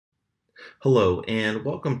Hello, and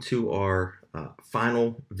welcome to our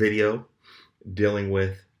final video dealing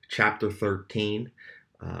with Chapter 13,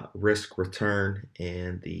 Risk Return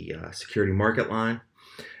and the Security Market Line.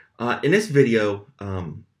 In this video, I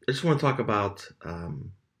just want to talk about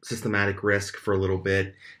systematic risk for a little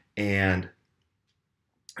bit and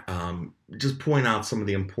just point out some of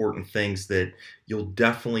the important things that you'll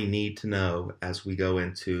definitely need to know as we go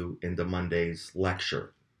into Monday's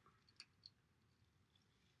lecture.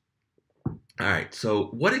 All right, so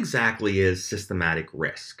what exactly is systematic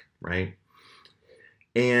risk, right?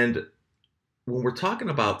 And when we're talking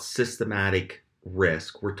about systematic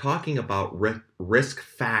risk, we're talking about risk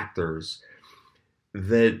factors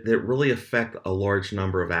that really affect a large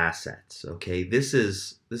number of assets. Okay, this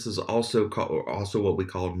is also what we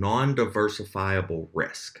call non-diversifiable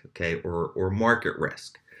risk. Okay, or market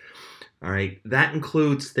risk. All right, that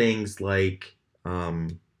includes things like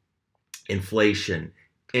inflation,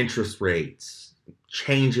 interest rates,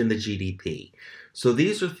 change in the GDP. So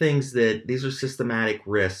these are systematic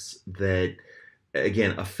risks that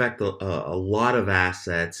again affect a lot of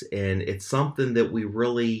assets, and it's something that we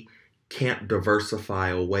really can't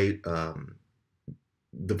diversify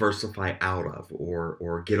out of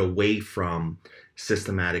or get away from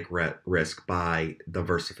systematic risk by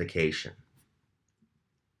diversification.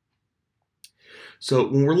 So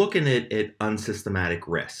when we're looking at unsystematic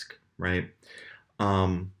risk, right?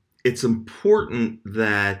 It's important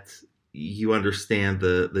that you understand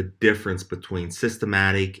the difference between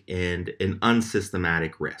systematic and an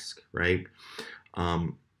unsystematic risk, right?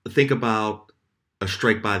 Think about a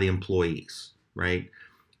strike by the employees, right?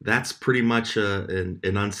 That's pretty much an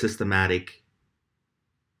unsystematic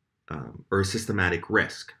or a systematic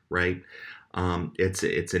risk, right?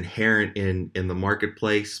 It's inherent in the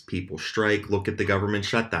marketplace. People strike. Look at the government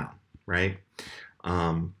shutdown, right?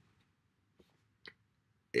 Um,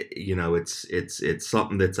 it's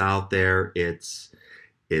something that's out there. It's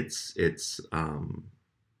something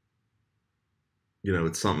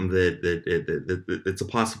that it's a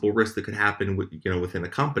possible risk that could happen within a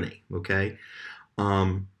company. Okay.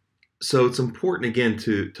 Um, so it's important again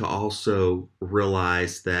to also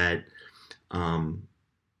realize that um,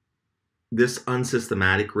 this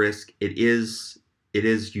unsystematic risk it is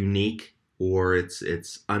unique, or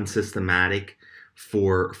it's unsystematic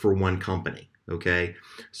for one company. Okay,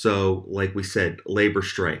 so like we said, labor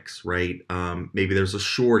strikes, right? Maybe there's a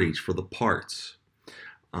shortage for the parts.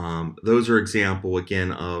 Those are example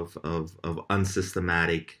again of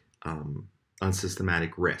unsystematic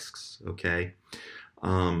risks. Okay,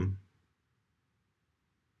 um,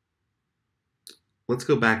 let's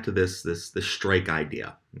go back to this strike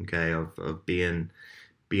idea. Okay, of being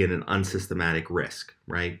an unsystematic risk,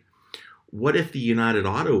 right? What if the United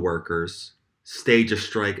Auto Workers stage a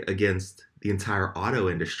strike against the entire auto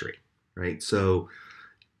industry, right? So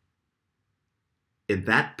at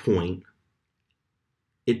that point,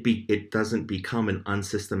 it doesn't become an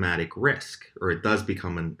unsystematic risk, or it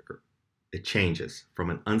changes from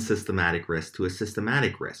an unsystematic risk to a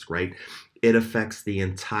systematic risk, right? It affects the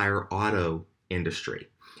entire auto industry,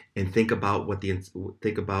 and think about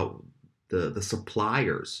the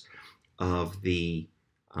suppliers of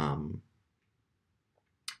um,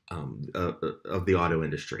 of the auto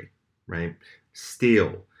industry, right?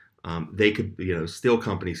 Steel, steel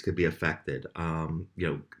companies could be affected.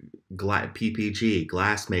 PPG,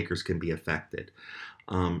 glass makers can be affected.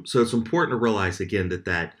 So it's important to realize again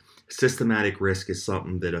that systematic risk is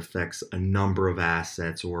something that affects a number of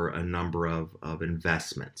assets or a number of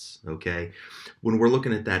investments. Okay, when we're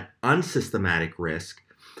looking at that unsystematic risk,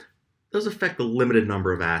 those affect a limited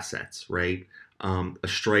number of assets, right? A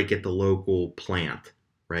strike at the local plant,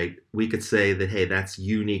 right? We could say that, hey, that's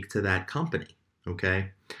unique to that company,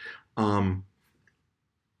 okay? Um,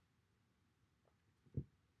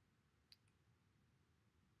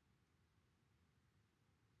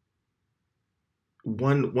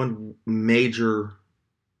 one major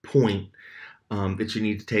point that you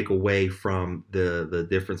need to take away from the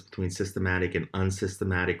difference between systematic and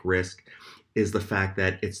unsystematic risk is the fact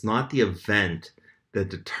that it's not the event that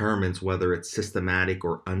determines whether it's systematic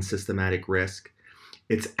or unsystematic risk.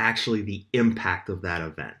 It's actually the impact of that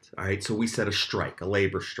event. All right, so we said a strike, a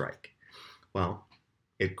labor strike. Well,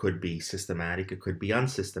 it could be systematic, it could be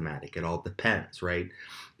unsystematic. It all depends, right?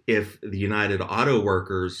 If the United Auto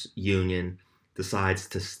Workers Union decides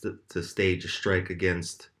to stage a strike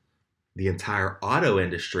against the entire auto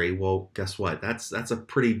industry, well, guess what? That's a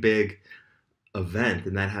pretty big event,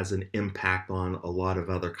 and that has an impact on a lot of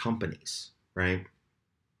other companies, right?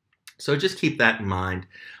 So just keep that in mind.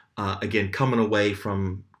 Again, coming away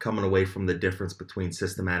from the difference between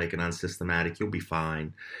systematic and unsystematic, you'll be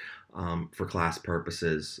fine. for class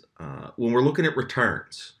purposes. When we're looking at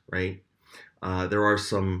returns, right? There are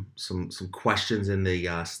some questions in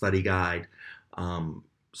the study guide.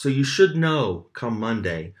 So you should know come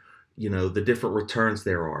Monday, the different returns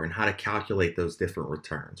there are and how to calculate those different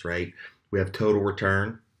returns, right? We have total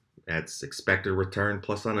return, that's expected return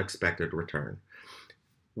plus unexpected return.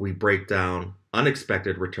 We break down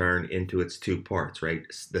unexpected return into its two parts, right?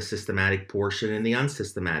 The systematic portion and the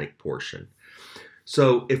unsystematic portion.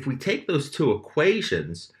 So if we take those two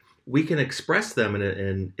equations, we can express them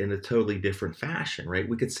in a totally different fashion, right?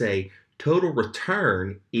 We could say total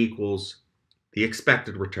return equals the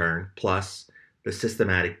expected return plus the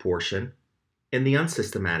systematic portion and the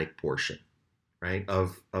unsystematic portion, right,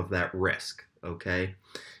 of that risk, okay?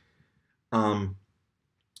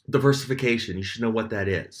 Diversification, you should know what that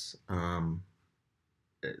is. I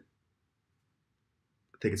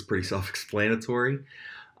think it's pretty self-explanatory.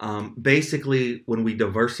 Basically, when we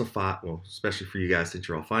diversify, well, especially for you guys since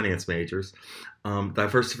you're all finance majors,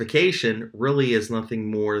 diversification really is nothing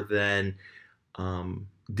more than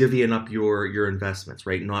divvying up your investments,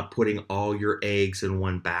 right? Not putting all your eggs in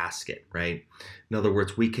one basket, right? In other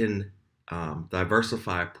words, we can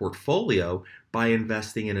diversify a portfolio by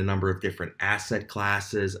investing in a number of different asset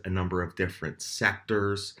classes, a number of different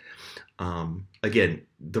sectors. Again,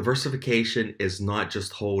 diversification is not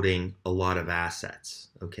just holding a lot of assets,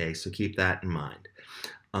 okay? So keep that in mind.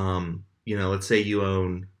 Let's say you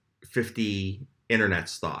own 50 internet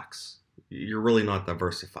stocks. You're really not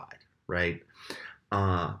diversified, right?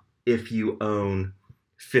 If you own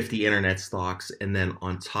 50 internet stocks and then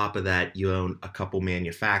on top of that you own a couple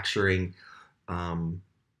manufacturing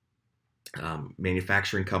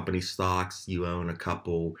company stocks, you own a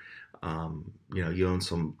couple, you own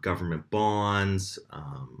some government bonds,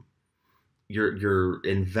 you're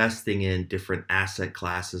investing in different asset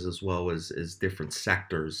classes as well as different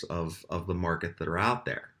sectors of the market that are out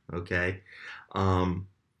there, okay?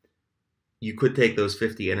 You could take those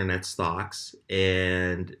 50 internet stocks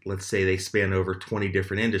and let's say they span over 20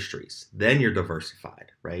 different industries. Then you're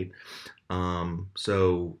diversified, right?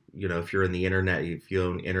 So, if you're in the internet, if you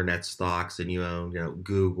own internet stocks and you own,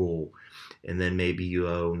 Google, and then maybe you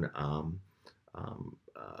own a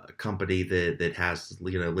company that has,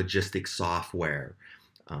 logistics software,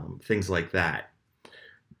 things like that.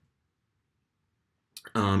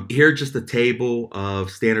 Here, just a table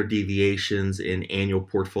of standard deviations in annual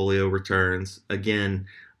portfolio returns. Again,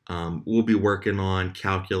 we'll be working on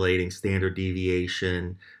calculating standard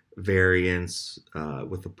deviation, variance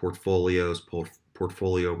with the portfolios,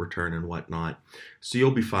 portfolio return and whatnot. So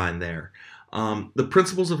you'll be fine there. The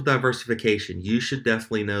principles of diversification, you should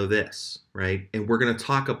definitely know this, right? And we're going to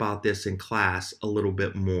talk about this in class a little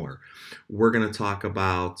bit more. We're going to talk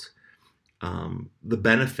about the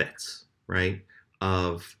benefits, right,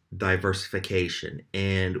 of diversification,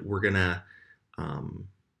 and we're gonna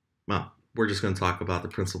we're just going to talk about the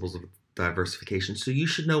principles of diversification, so you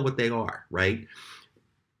should know what they are, right?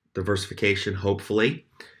 Diversification hopefully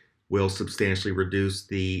will substantially reduce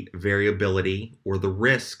the variability or the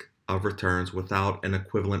risk of returns without an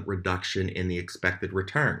equivalent reduction in the expected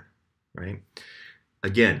return, right?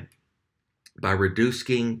 Again, by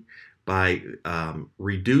reducing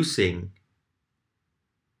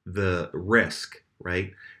the risk,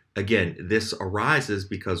 right? Again, this arises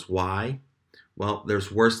because why? Well,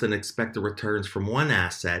 there's worse than expected returns from one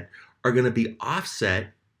asset are going to be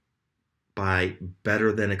offset by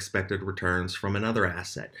better than expected returns from another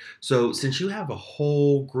asset. So since you have a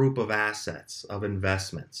whole group of assets, of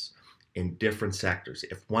investments in different sectors,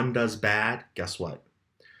 if one does bad, guess what?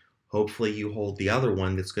 Hopefully you hold the other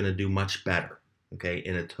one that's going to do much better, okay,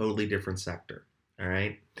 in a totally different sector, all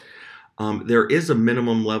right? There is a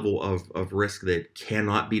minimum level of risk that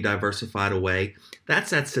cannot be diversified away.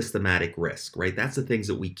 That's that systematic risk, right? That's the things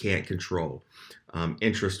that we can't control.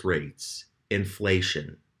 Interest rates,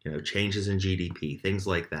 inflation, changes in GDP, things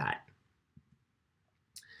like that.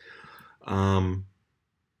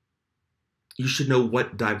 You should know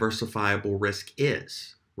what diversifiable risk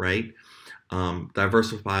is, right?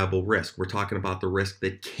 Diversifiable risk, we're talking about the risk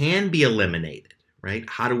that can be eliminated, right?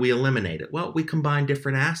 How do we eliminate it? Well, we combine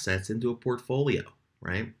different assets into a portfolio,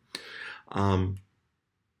 right?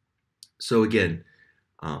 So again,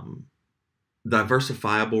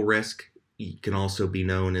 diversifiable risk can also be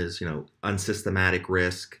known as, unsystematic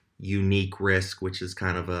risk, unique risk, which is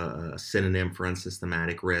kind of a synonym for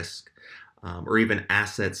unsystematic risk, or even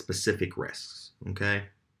asset-specific risks, okay?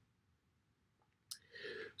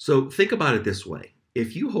 So think about it this way.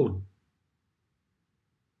 If you hold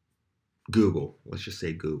Google, let's just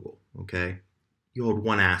say Google, okay? You hold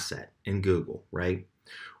one asset in Google, right?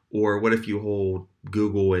 Or what if you hold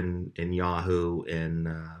Google and Yahoo and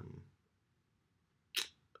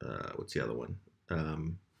what's the other one?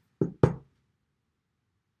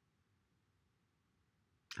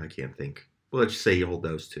 I can't think. Well, let's just say you hold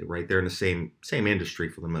those two, right? They're in the same industry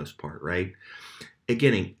for the most part, right?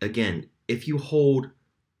 Again, if you hold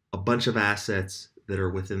a bunch of assets that are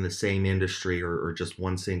within the same industry or just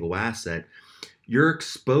one single asset, you're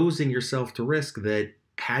exposing yourself to risk that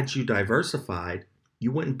had you diversified,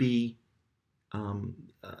 you wouldn't be, um,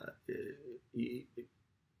 you,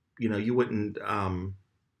 you know,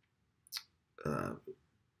 uh,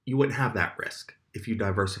 you wouldn't have that risk if you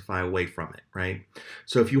diversify away from it, right?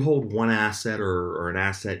 So if you hold one asset or an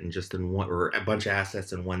asset in one or a bunch of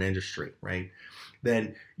assets in one industry, right,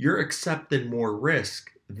 then you're accepting more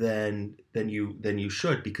risk than you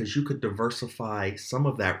should because you could diversify some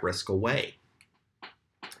of that risk away.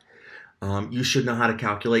 You should know how to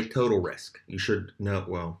calculate total risk. You should know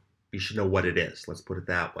what it is. Let's put it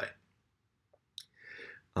that way.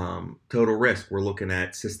 Total risk, we're looking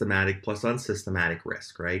at systematic plus unsystematic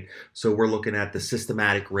risk, right? So we're looking at the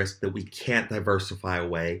systematic risk that we can't diversify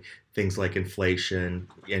away, things like inflation,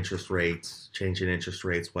 interest rates, change in interest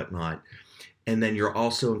rates, whatnot. And then you're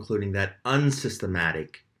also including that the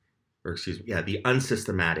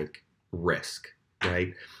unsystematic risk,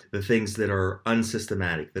 right? The things that are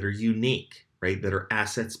unsystematic, that are unique, right? That are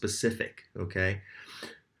asset specific, okay?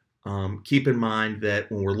 Keep in mind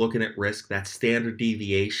that when we're looking at risk, that standard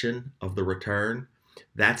deviation of the return,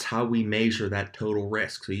 that's how we measure that total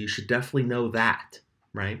risk. So you should definitely know that,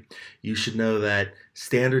 right? You should know that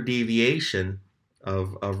standard deviation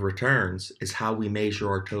of returns is how we measure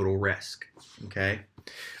our total risk, okay?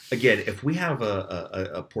 Again, if we have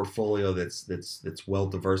a portfolio that's well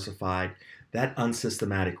diversified, that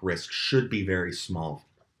unsystematic risk should be very small,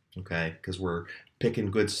 okay? Because we're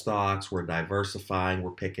picking good stocks, we're diversifying,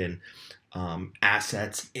 we're picking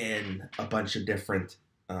assets in a bunch of different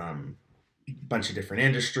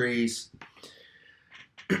industries.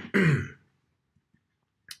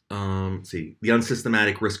 See, the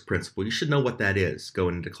unsystematic risk principle. You should know what that is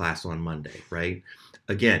going into class on Monday, right?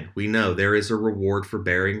 Again, we know there is a reward for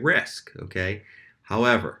bearing risk, okay?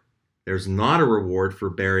 However, there's not a reward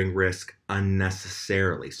for bearing risk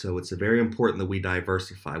unnecessarily. So it's very important that we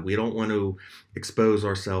diversify. We don't want to expose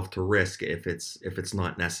ourselves to risk if it's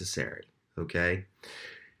not necessary, okay?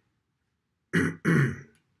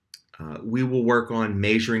 We will work on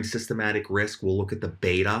measuring systematic risk. We'll look at the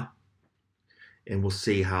beta, and we'll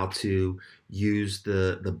see how to use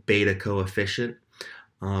the beta coefficient.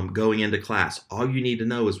 Going into class, all you need to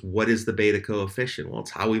know is what is the beta coefficient? Well, it's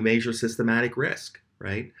how we measure systematic risk,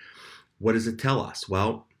 right? What does it tell us?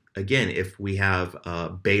 Well, again, if we have a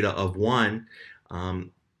beta of 1,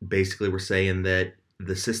 basically we're saying that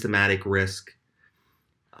the systematic risk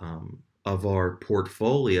of our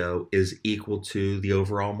portfolio is equal to the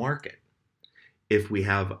overall market. If we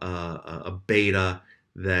have a beta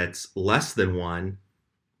that's less than 1,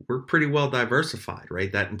 we're pretty well diversified,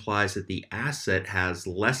 right? That implies that the asset has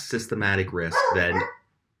less systematic risk than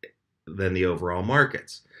the overall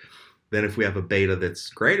markets. Then if we have a beta that's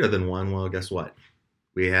greater than 1, well, guess what?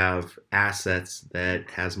 We have assets that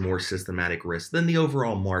has more systematic risk than the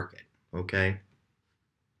overall market, okay?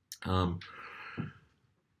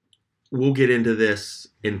 We'll get into this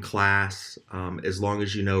in class. As long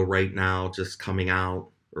as you know right now, just coming out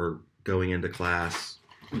or going into class,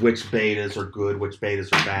 which betas are good, which betas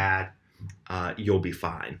are bad, you'll be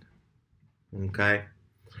fine, okay?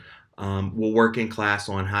 We'll work in class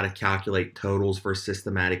on how to calculate totals for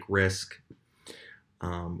systematic risk.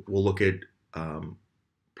 We'll look at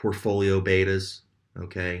portfolio betas,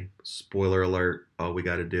 okay? Spoiler alert, all we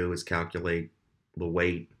got to do is calculate the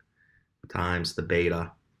weight times the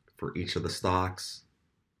beta for each of the stocks,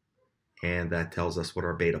 and that tells us what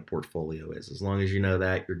our beta portfolio is. As long as you know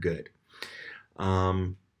that, you're good.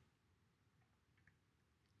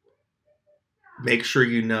 Make sure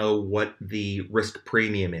you know what the risk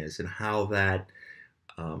premium is and how that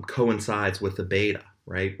coincides with the beta,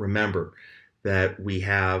 right? Remember that we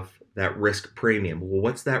have that risk premium. Well,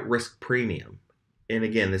 what's that risk premium? And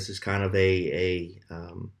again, this is kind of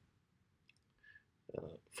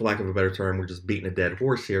for lack of a better term, we're just beating a dead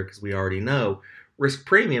horse here because we already know risk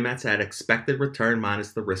premium, that's that expected return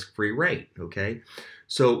minus the risk-free rate, okay?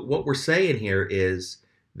 So what we're saying here is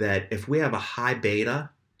that if we have a high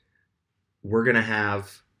beta, we're going to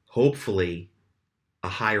have, hopefully, a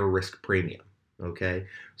higher risk premium, okay?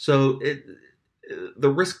 So the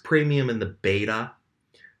risk premium and the beta,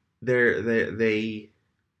 they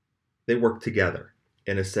work together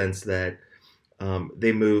in a sense that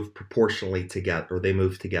they move proportionally together, or they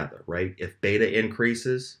move together, right? If beta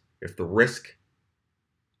increases, if the risk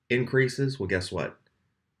increases, well, guess what?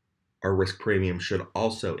 Our risk premium should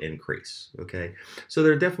also increase, okay? So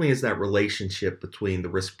there definitely is that relationship between the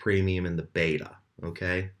risk premium and the beta,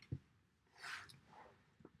 okay?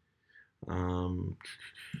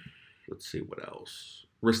 Let's see what else.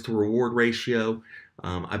 Risk to reward ratio.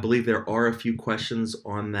 I believe there are a few questions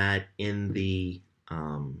on that in the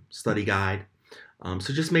study guide.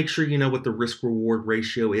 So just make sure you know what the risk reward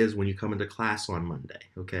ratio is when you come into class on Monday,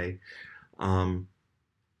 okay?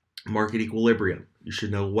 Market equilibrium. You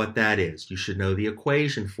should know what that is. You should know the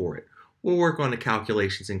equation for it. We'll work on the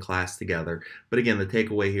calculations in class together. But again, the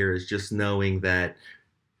takeaway here is just knowing that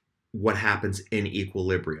what happens in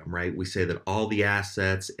equilibrium, right? We say that all the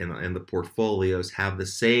assets and the portfolios have the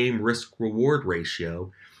same risk-reward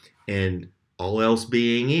ratio, and all else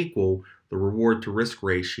being equal, the reward to risk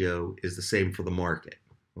ratio is the same for the market,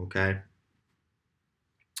 okay?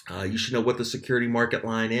 You should know what the security market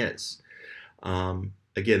line is.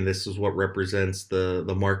 Again, this is what represents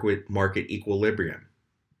the market equilibrium.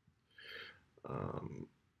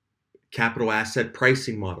 Capital asset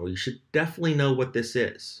pricing model. You should definitely know what this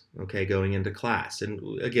is, okay, going into class.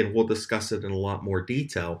 And again, we'll discuss it in a lot more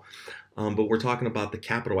detail. But we're talking about the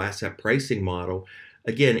capital asset pricing model.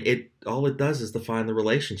 Again, all it does is define the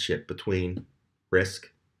relationship between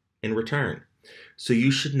risk and return. So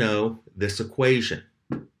you should know this equation.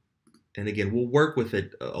 And again, we'll work with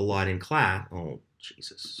it a lot in class. Oh,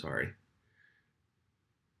 Jesus, sorry.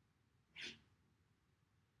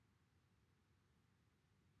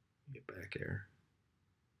 Get back here.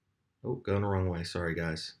 Oh, going the wrong way. Sorry,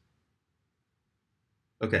 guys.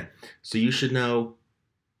 Okay, so you should know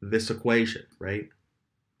this equation, right?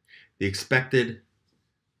 The expected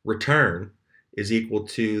return is equal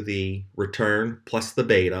to the return plus the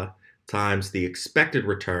beta times the expected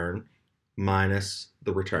return minus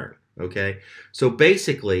the return, okay? So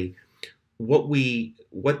basically,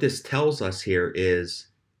 what this tells us here is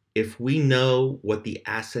if we know what the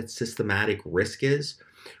asset systematic risk is,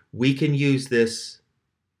 we can use this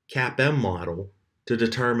CAPM model to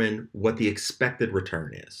determine what the expected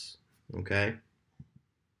return is, okay?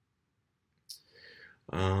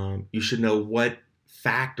 You should know what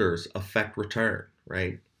factors affect return,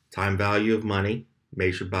 right? Time value of money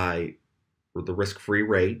measured by the risk-free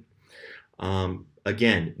rate.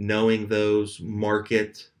 Again, knowing those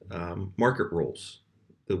market rules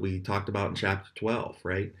that we talked about in chapter 12,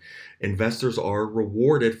 right? Investors are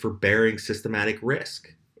rewarded for bearing systematic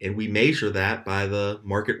risk, and we measure that by the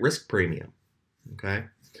market risk premium, okay?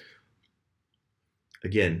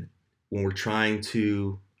 Again, when we're trying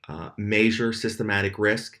to measure systematic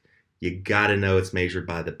risk, you got to know it's measured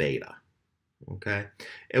by the beta, okay?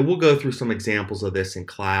 And we'll go through some examples of this in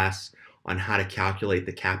class on how to calculate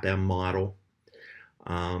the CAPM model.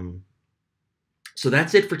 So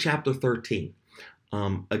that's it for chapter 13.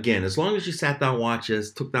 Again, as long as you sat down, watched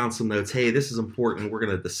this, took down some notes, hey, this is important, we're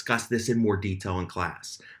going to discuss this in more detail in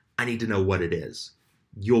class. I need to know what it is.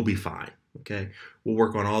 You'll be fine, okay? We'll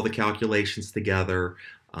work on all the calculations together,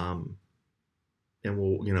 and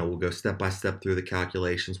we'll go step by step through the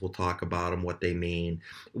calculations. We'll talk about them, what they mean.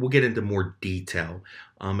 We'll get into more detail.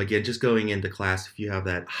 Again, just going into class, if you have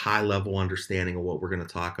that high level understanding of what we're going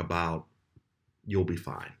to talk about, you'll be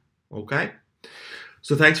fine, okay?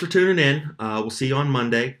 So thanks for tuning in. We'll see you on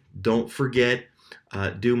Monday. Don't forget,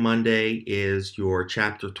 due Monday is your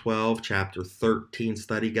Chapter 12, Chapter 13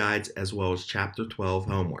 study guides, as well as Chapter 12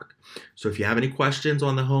 homework. So if you have any questions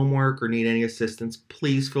on the homework or need any assistance,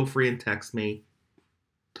 please feel free and text me.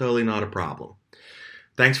 Totally not a problem.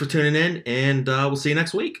 Thanks for tuning in, and we'll see you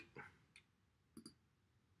next week.